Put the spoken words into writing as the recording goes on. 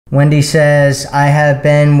Wendy says, I have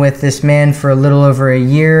been with this man for a little over a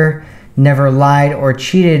year, never lied or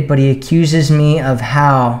cheated, but he accuses me of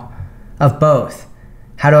both.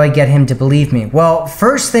 How do I get him to believe me? Well,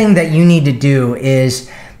 first thing that you need to do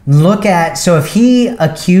is so if he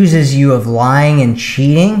accuses you of lying and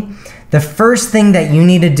cheating, the first thing that you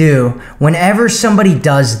need to do whenever somebody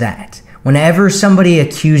does that, whenever somebody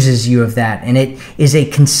accuses you of that, and it is a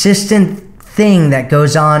consistent thing that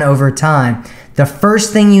goes on over time, the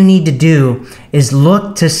first thing you need to do is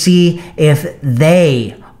look to see if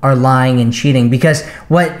they are lying and cheating. Because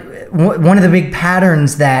one of the big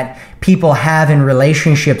patterns that people have in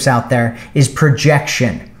relationships out there is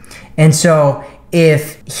projection. And so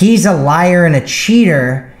if he's a liar and a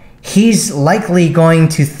cheater, he's likely going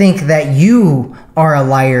to think that you are a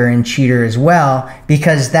liar and cheater as well,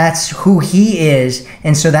 because that's who he is,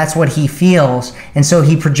 and so that's what he feels, and so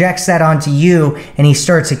he projects that onto you and he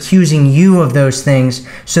starts accusing you of those things.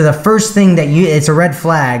 So the first thing it's a red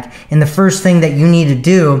flag, and the first thing that you need to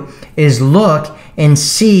do is look and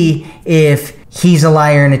see if he's a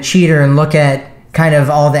liar and a cheater, and look at kind of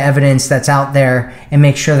all the evidence that's out there and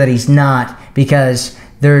make sure that he's not, because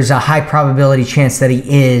there's a high probability chance that he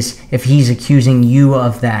is if he's accusing you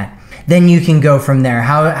of that. Then you can go from there.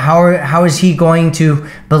 How is he going to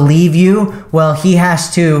believe you? Well, he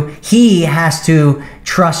has to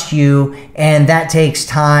trust you, and that takes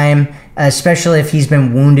time, especially if he's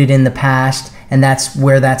been wounded in the past, and that's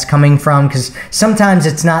where that's coming from. Because sometimes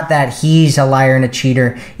it's not that he's a liar and a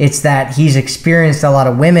cheater, it's that he's experienced a lot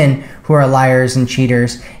of women who are liars and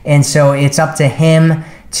cheaters, and so it's up to him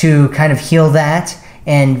to kind of heal that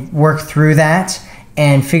and work through that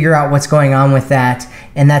and figure out what's going on with that.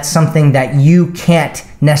 And that's something that you can't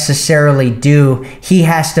necessarily do. He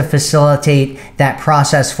has to facilitate that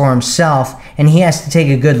process for himself, and he has to take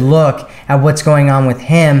a good look at what's going on with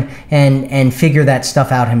him and figure that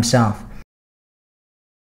stuff out himself.